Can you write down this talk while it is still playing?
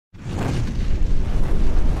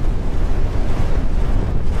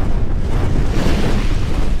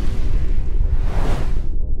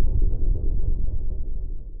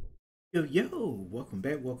Yo, welcome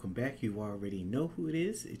back. You already know who it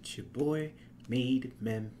is. It's your boy,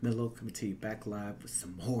 MadeMenMelo, coming to you back live with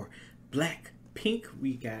some more Blackpink.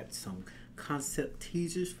 We got some concept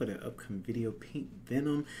teasers for the upcoming video, Pink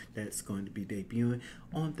Venom, that's going to be debuting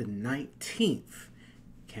on the 19th.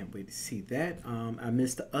 Can't wait to see that. I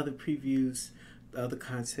missed the other previews, the other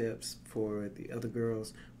concepts for the other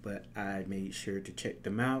girls, but I made sure to check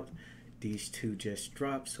them out. These two just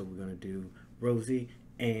dropped, so we're going to do ROSÉ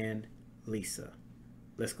and Lisa.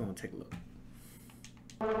 Let's go and take a look.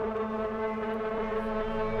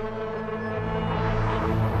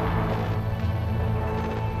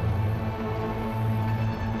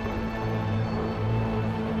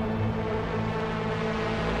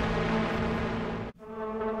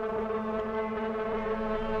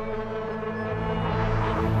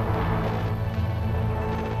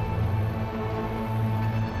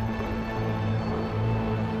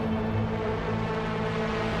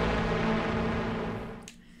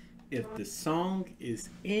 If the song is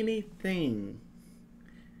anything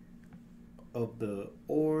of the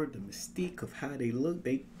mystique of how they look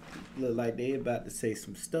like they about to say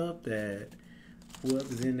some stuff that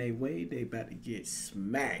whoever's in their way, they about to get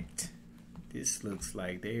smacked. This looks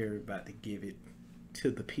like they're about to give it to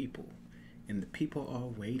the people, and the people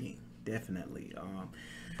are waiting, definitely.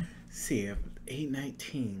 See,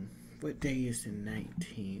 8/19, what day is the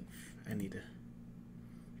 19th? I need to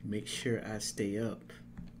make sure I stay up.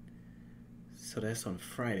 So that's on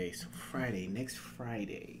Friday. So next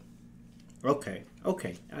Friday. Okay. I'll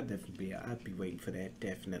be waiting for that,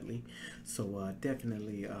 definitely. So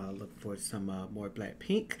definitely look for some more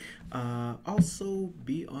Blackpink. Also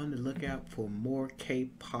be on the lookout for more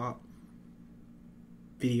K-pop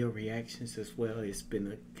video reactions as well. It's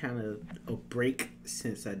been a kind of a break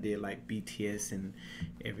since I did like BTS and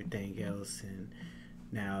everything else, and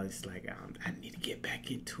now it's like I need to get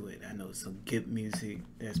back into it. I know some good music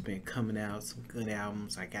that's been coming out, some good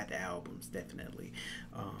albums. I got the albums, definitely.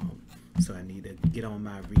 So I need to get on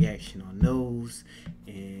my reaction on those,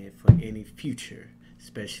 and for any future,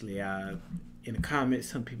 especially in the comments,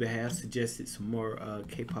 some people have suggested some more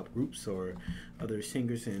K-pop groups or other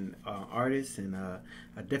singers and artists, and I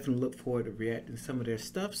definitely look forward to reacting to some of their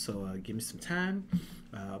stuff. So give me some time,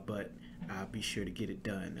 but I'll be sure to get it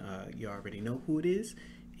done. You already know who it is.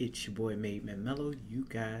 It's your boy MadeMenMelo. You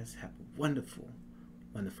guys have a wonderful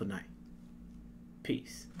night.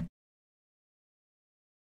 Peace.